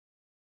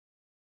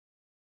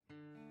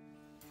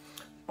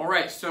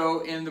Alright,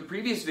 so in the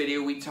previous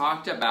video we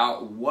talked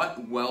about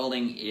what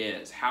welding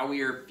is, how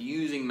we are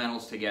fusing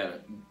metals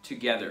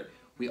together.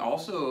 We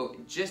also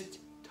just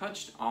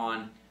touched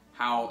on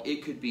how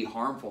it could be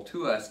harmful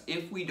to us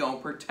if we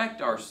don't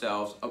protect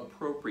ourselves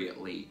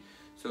appropriately.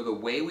 So the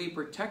way we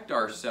protect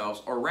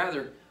ourselves, or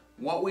rather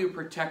what we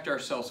protect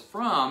ourselves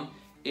from,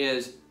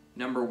 is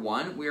number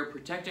one, we are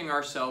protecting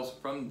ourselves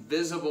from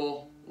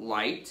visible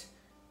light.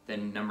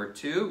 Then number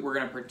two, we're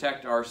going to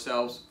protect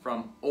ourselves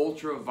from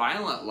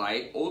ultraviolet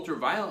light.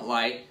 Ultraviolet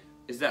light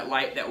is that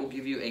light that will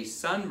give you a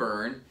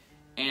sunburn.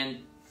 And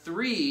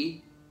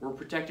three, we're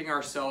protecting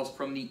ourselves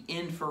from the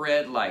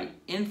infrared light.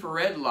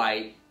 Infrared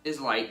light is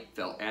light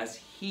felt as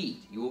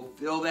heat. You will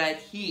feel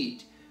that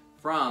heat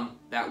from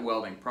that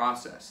welding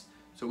process.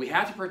 So we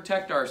have to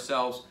protect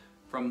ourselves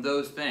from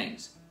those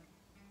things.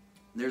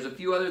 There's a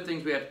few other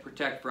things we have to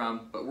protect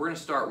from, but we're going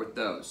to start with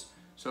those.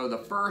 So the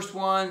first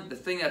one, the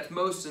thing that's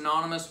most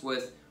synonymous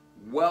with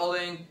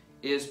welding,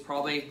 is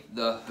probably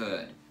the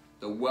hood,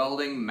 the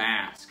welding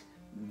mask.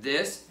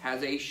 This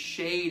has a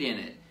shade in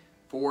it.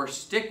 For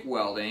stick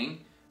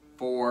welding,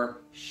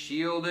 for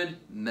shielded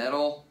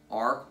metal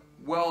arc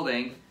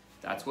welding,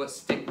 that's what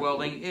stick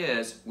welding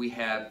is. We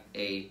have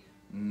a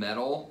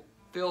metal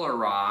filler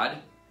rod,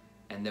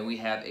 and then we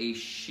have a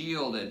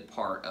shielded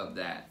part of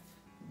that.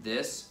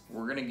 This,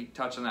 we're going to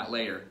touch on that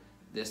later.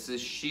 This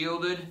is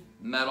shielded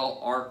metal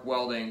arc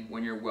welding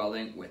when you're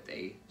welding with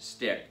a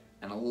stick,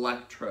 an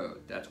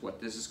electrode. That's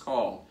what this is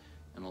called,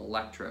 an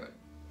electrode.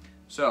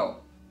 So,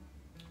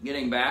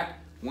 getting back,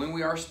 when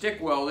we are stick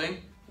welding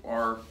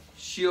or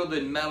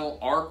shielded metal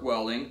arc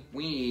welding,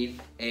 we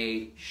need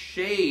a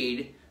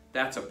shade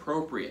that's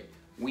appropriate.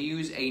 We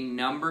use a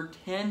number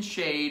 10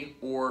 shade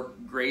or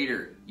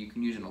greater. You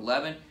can use an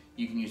 11,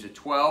 you can use a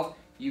 12,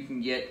 you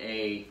can get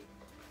a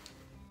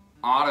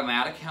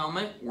automatic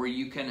helmet where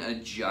you can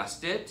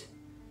adjust it,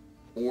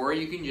 or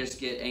you can just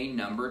get a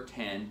number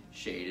 10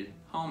 shaded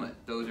helmet.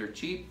 Those are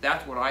cheap.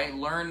 That's what I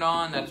learned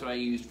on. That's what I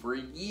used for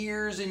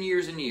years and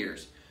years and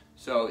years.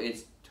 So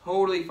it's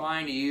totally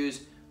fine to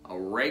use a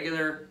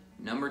regular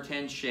number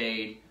 10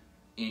 shade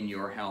in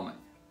your helmet.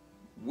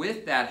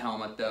 With that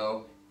helmet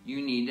though, you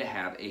need to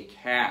have a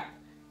cap.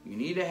 You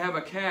need to have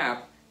a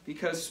cap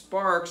because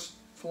sparks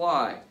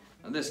fly.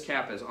 Now this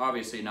cap is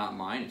obviously not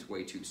mine. It's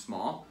way too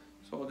small.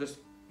 So I'll just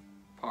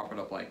pop it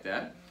up like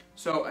that.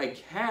 So a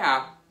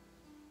cap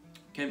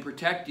can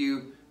protect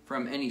you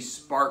from any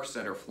sparks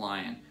that are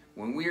flying.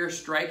 When we are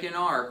striking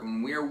arc,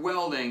 when we are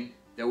welding,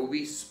 there will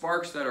be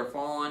sparks that are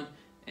falling,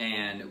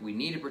 and we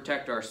need to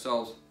protect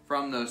ourselves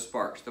from those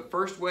sparks. The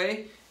first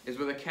way is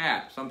with a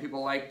cap. Some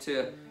people like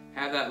to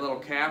have that little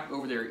cap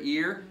over their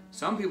ear.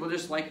 Some people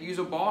just like to use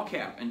a ball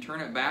cap and turn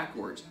it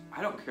backwards.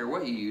 I don't care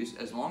what you use,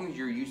 as long as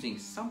you're using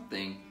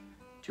something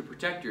to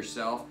protect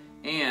yourself.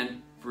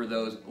 And for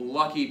those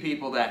lucky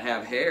people that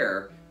have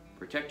hair,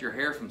 protect your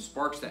hair from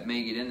sparks that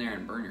may get in there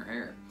and burn your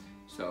hair.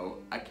 So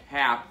a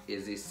cap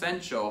is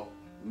essential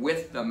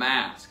with the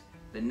mask.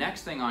 The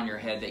next thing on your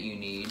head that you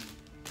need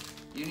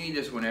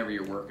this whenever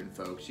you're working,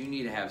 folks. You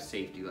need to have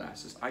safety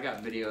glasses. I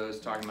got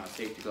videos talking about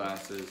safety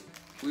glasses.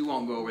 We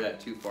won't go over that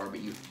too far, but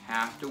you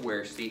have to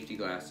wear safety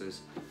glasses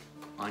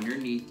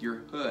underneath your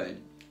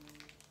hood,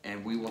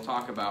 and we will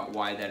talk about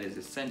why that is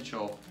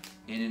essential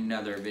in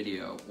another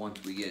video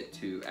once we get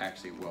to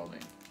actually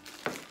welding.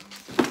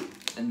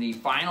 And the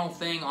final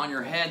thing on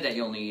your head that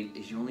you'll need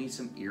is you'll need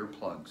some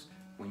earplugs.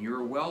 When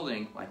you're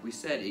welding, like we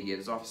said, it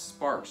gives off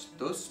sparks.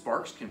 Those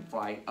sparks can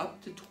fly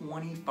up to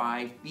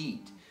 25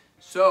 feet.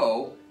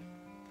 So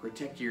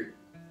protect your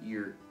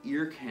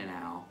ear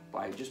canal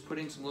by just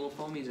putting some little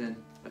foamies in.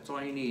 That's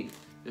all you need.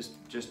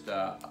 Just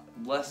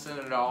less than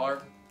 $1.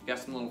 You got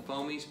some little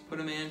foamies, put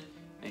them in,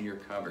 and you're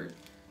covered.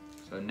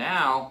 So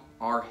now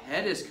our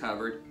head is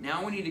covered.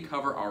 Now we need to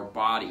cover our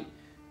body.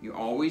 You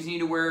always need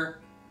to wear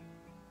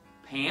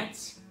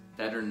pants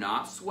that are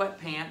not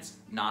sweatpants,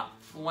 not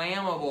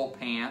flammable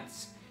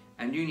pants,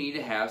 and you need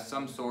to have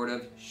some sort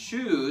of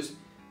shoes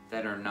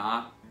that are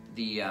not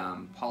the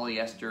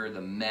polyester,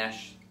 the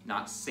mesh,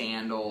 not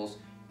sandals.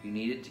 You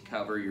need it to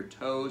cover your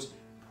toes.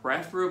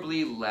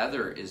 Preferably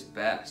leather is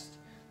best.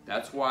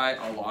 That's why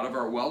a lot of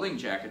our welding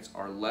jackets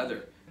are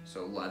leather.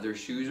 So leather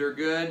shoes are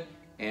good,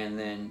 and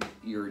then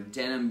your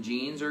denim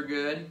jeans are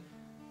good,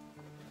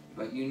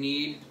 but you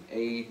need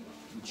a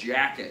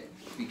jacket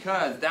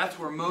because that's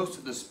where most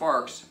of the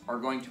sparks are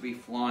going to be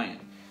flying.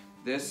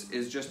 This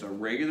is just a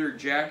regular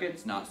jacket.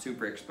 It's not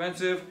super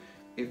expensive.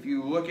 If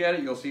you look at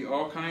it, you'll see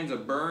all kinds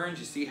of burns.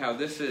 You see how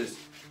this is,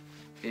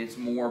 it's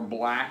more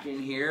black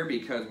in here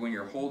because when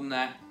you're holding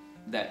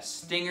that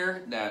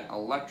stinger, that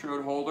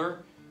electrode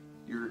holder,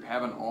 you're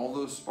having all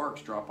those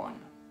sparks drop on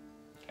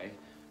you. Okay,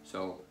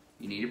 so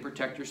you need to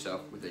protect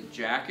yourself with a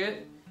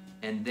jacket,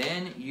 and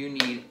then you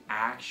need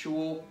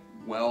actual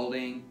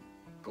welding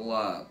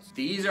gloves.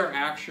 These are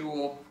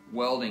actual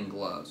welding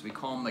gloves. We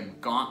call them the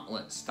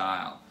gauntlet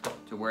style,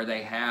 to where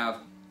they have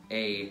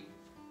a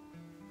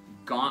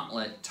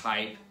gauntlet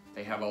type.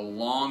 They have a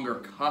longer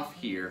cuff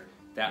here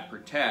that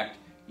protect.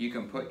 You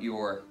can put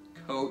your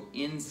coat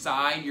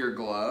inside your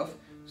glove,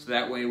 So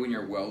that way when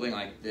you're welding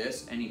like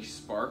this, any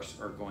sparks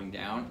are going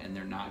down and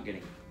they're not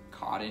getting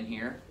caught in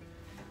here.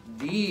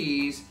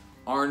 These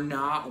are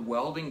not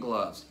welding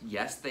gloves.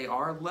 Yes, they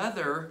are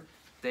leather.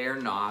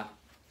 They're not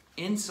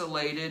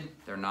insulated,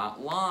 they're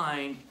not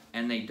lined,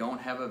 and they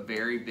don't have a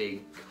very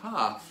big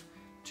cuff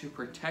to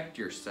protect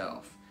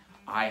yourself.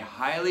 I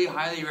highly,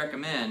 highly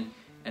recommend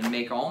and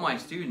make all my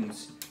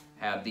students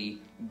have the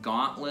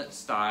gauntlet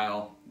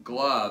style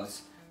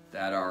gloves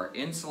that are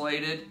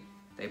insulated.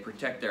 They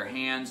protect their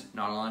hands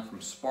not only from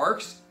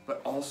sparks,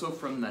 but also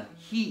from the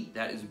heat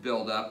that is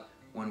built up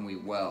when we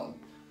weld.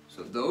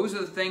 So those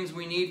are the things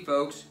we need,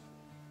 folks.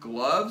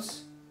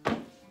 Gloves,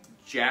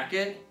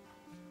 jacket,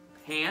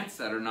 pants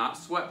that are not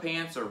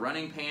sweatpants or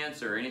running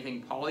pants or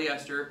anything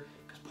polyester,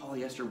 because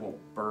polyester will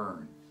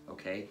burn,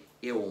 okay?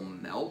 It will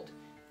melt,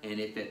 and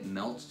if it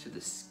melts to the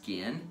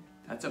skin,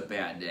 that's a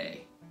bad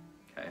day,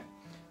 okay?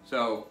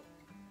 So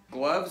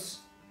gloves,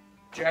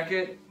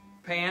 jacket,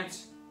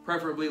 pants,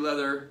 preferably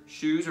leather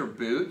shoes or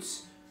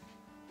boots,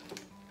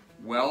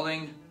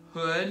 welding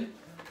hood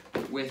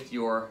with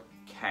your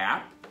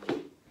cap,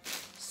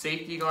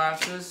 safety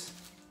glasses,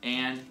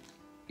 and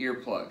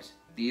earplugs.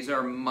 These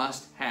are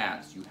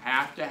must-haves. You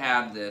have to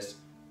have this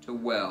to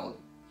weld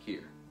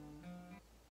here.